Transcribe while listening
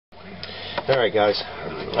Alright guys,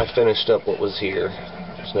 I finished up what was here.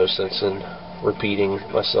 There's no sense in repeating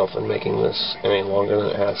myself and making this any longer than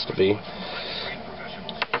it has to be.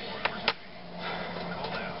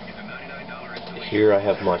 Here I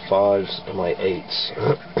have my 5s and my 8s.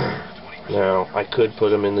 Now, I could put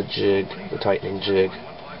them in the jig, the tightening jig,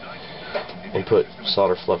 and put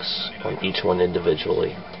solder flux on each one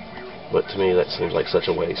individually. But to me that seems like such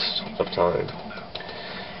a waste of time.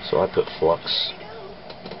 So I put flux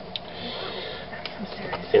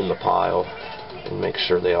in the pile and make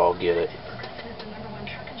sure they all get it.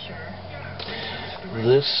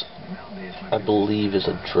 This, I believe, is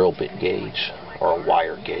a drill bit gauge or a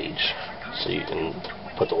wire gauge, so you can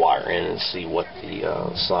put the wire in and see what the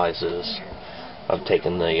size is. I've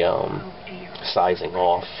taken the sizing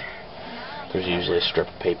off. There's usually a strip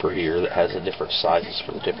of paper here that has the different sizes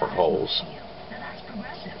for the different holes.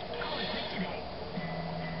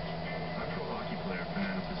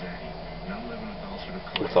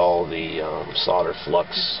 With all the solder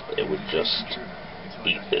flux, it would just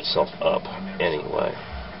eat itself up anyway.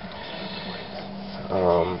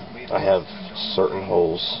 I have certain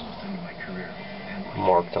holes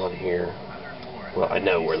marked on here. Well, I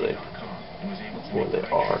know where they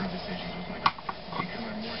are.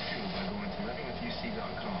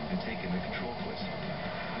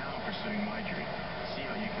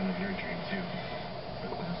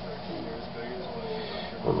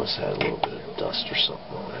 I must have had a little bit of dust or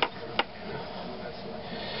something on it.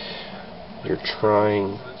 You're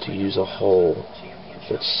trying to use a hole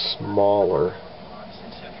that's smaller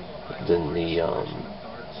than the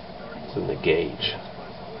gauge,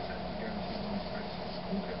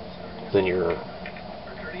 than your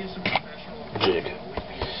jig.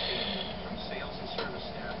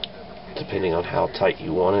 Depending on how tight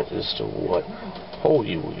you want it as to what hole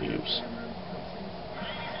you will use.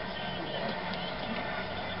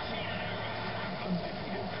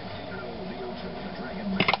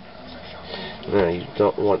 Now, you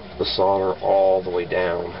don't want the solder all the way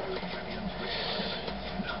down,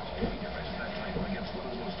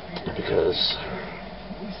 because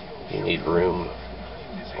you need room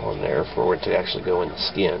on there for it to actually go in the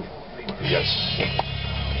skin. If you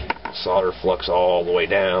got solder flux all the way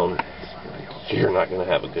down, you're not going to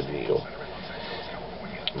have a good needle.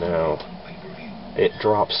 Now, it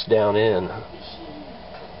drops down in.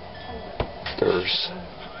 There's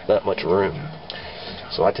that much room.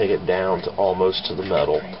 So I take it down to almost to the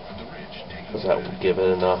metal, because that will give it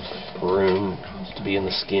enough room to be in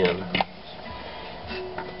the skin.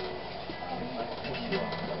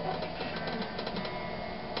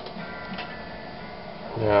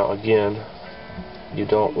 Now again, you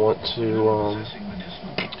don't want to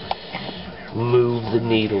move the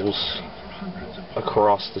needles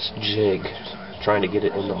across this jig trying to get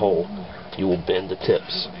it in the hole. You will bend the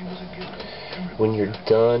tips. When you're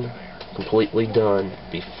done, completely done,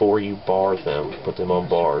 before you bar them, put them on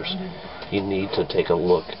bars, you need to take a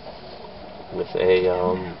look with a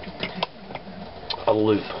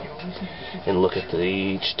loop and look at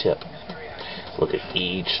each tip. Look at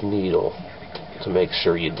each needle to make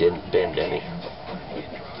sure you didn't bend any.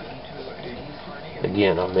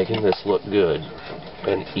 Again, I'm making this look good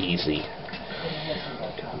and easy,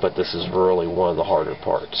 but this is really one of the harder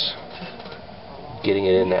parts. Getting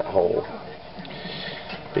it in that hole,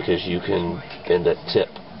 because you can bend that tip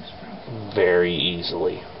very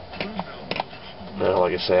easily. Now,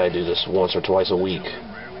 like I say, I do this once or twice a week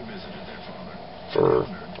for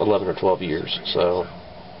 11 or 12 years, so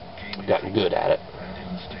I've gotten good at it.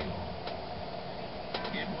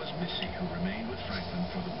 It was Missy who remained with Franklin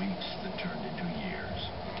for the weeks that turned into years.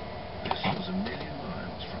 This was 1,000,000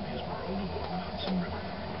 miles from his world along the Hudson River.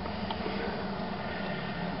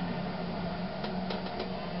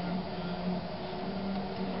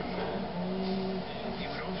 He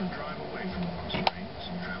would often drive away from Warm Springs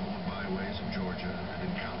and travel the byways of Georgia and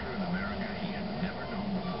encounter an America he had never known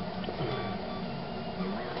before. The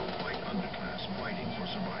rural white underclass fighting for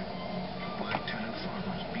survival. Black tenant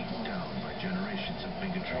farmers beaten down by generations of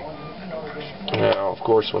bigotry and oppression. Now, of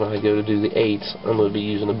course, when I go to do the 8s, I'm going to be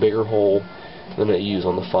using a bigger hole than I use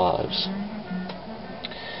on the 5s.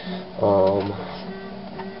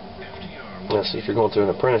 Now, see, if you're going through an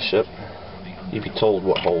apprenticeship, you'd be told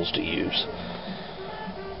what holes to use.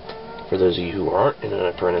 For those of you who aren't in an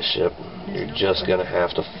apprenticeship, you're just going to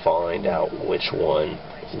have to find out which one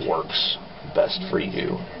works best for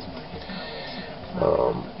you.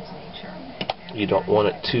 You don't want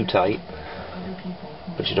it too tight,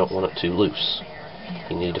 but you don't want it too loose.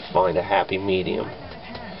 You need to find a happy medium,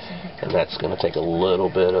 and that's going to take a little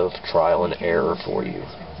bit of trial and error for you.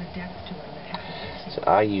 So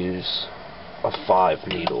I use a 5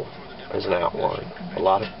 needle as an outline. A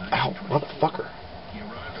lot of... Ow, motherfucker.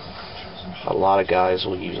 A lot of guys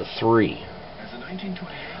will use a 3.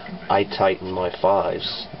 I tighten my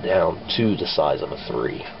 5s down to the size of a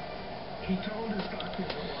 3. He told his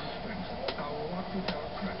doctors at Warm Springs, I'll walk without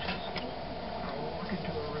crutches. I'll walk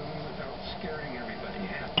into a room without scaring everybody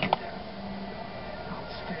half to death. I'll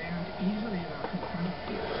stand easily enough in front of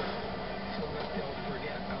people so that they'll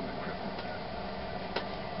forget I'm a cripple.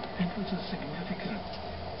 It was a significant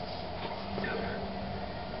effort.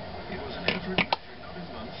 It was an effort measured not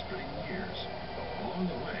in months but in years. Along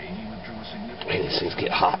the way, he withdrew a significant... Man, these things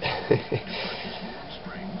get hot. I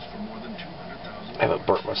haven't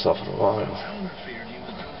burnt myself in a while. Eleanor feared he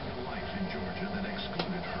was building a life in Georgia that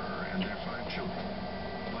excluded her and their 5 children.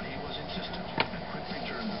 But he was insistent and quickly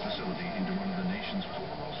turned the facility into one of the nation's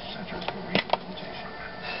foremost centers for rehabilitation.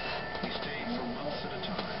 He stayed for months at a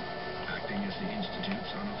time, acting as the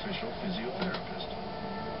Institute's unofficial physiotherapist.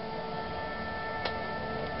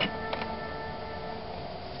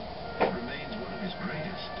 It remains one of his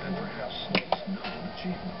greatest and perhaps least known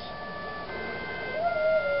achievements.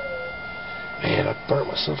 Man, I burnt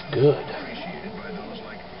myself good. Appreciated by those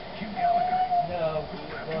like Hugh Gallagher, who,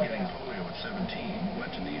 after getting polio at 17,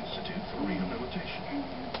 went to the Institute for Rehabilitation.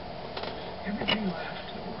 Everybody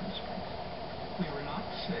laughed at Warm Springs. We were not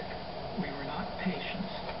sick. We were not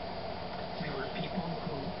patients. We were people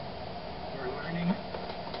who were learning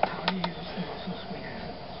how to use the muscles we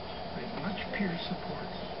had. We had much peer support,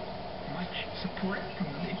 much support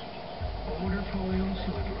from the older polios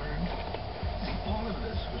who had learned. And all of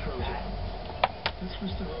this was Roosevelt. This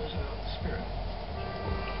was the Roosevelt spirit.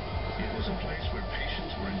 It was a place where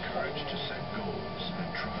patients were encouraged to set goals and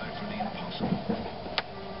try for the impossible.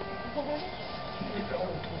 He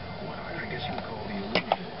developed what I guess you would call the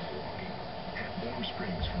illusion of walking at Warm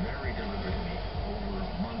Springs very deliberately over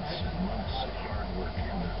months and months of hard work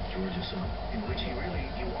in the Georgia sun, in which he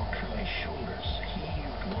walked from his shoulders,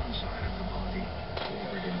 heaved one side of the body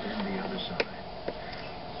forward and then the other side,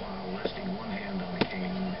 while resting one hand on the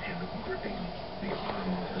cane and gripping the arm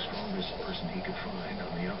of the strongest person he could find on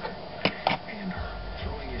the other, and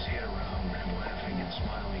throwing his head around and laughing and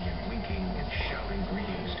smiling and winking and shouting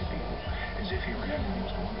greetings to people as if he were having the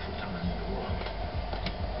most wonderful time in the world.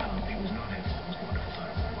 He was not having the most wonderful time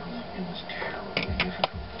in the world. It was terribly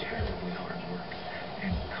difficult, terribly hard work,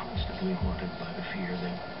 and constantly haunted by the fear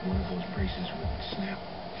that one of those braces would snap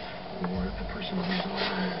or the person on his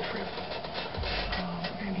arm would trip,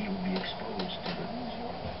 and he would be exposed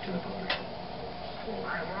to the public.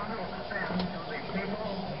 I want to send to the people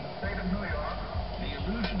of the state of New York. The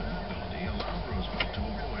illusion of mobility allowed Roosevelt to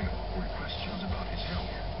avoid awkward questions about his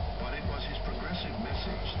health, but it was his progressive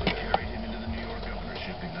message that carried him into the New York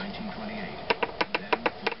governorship in 1928, and then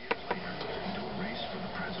 4 years later into a race for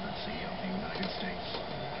the presidency of the United States.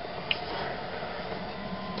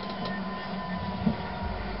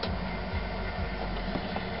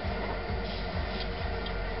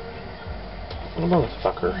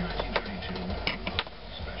 Motherfucker.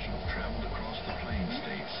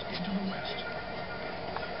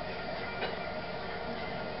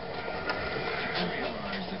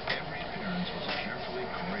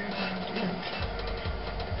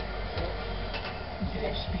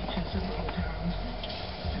 Speeches in little towns,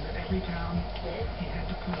 and at every town he had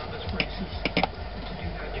to put on his braces, and to do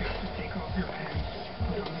that you have to take off your pants,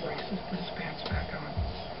 put on the braces, put his pants back on,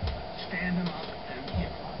 stand him up, and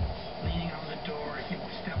leaning on the door, he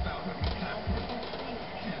would step out on the platform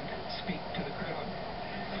and speak to the crowd.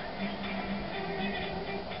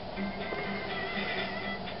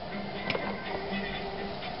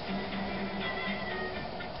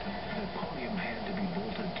 The podium had to be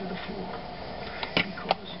bolted to the floor.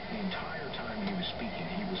 The entire time he was speaking,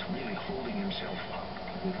 he was really holding himself up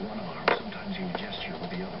with one arm. Sometimes he would gesture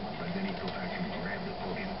with the other one, but then he'd go back and grab the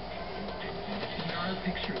podium. And there are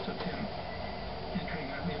pictures of him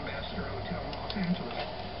entering the Ambassador Hotel in Los Angeles,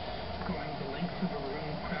 going the length of a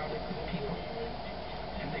room crowded with people.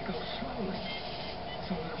 And they go slowly,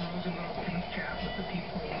 so that Roosevelt can chat with the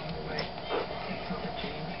people along the way, and so that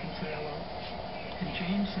James can say hello. And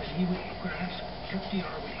James said he would grasp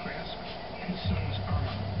FDR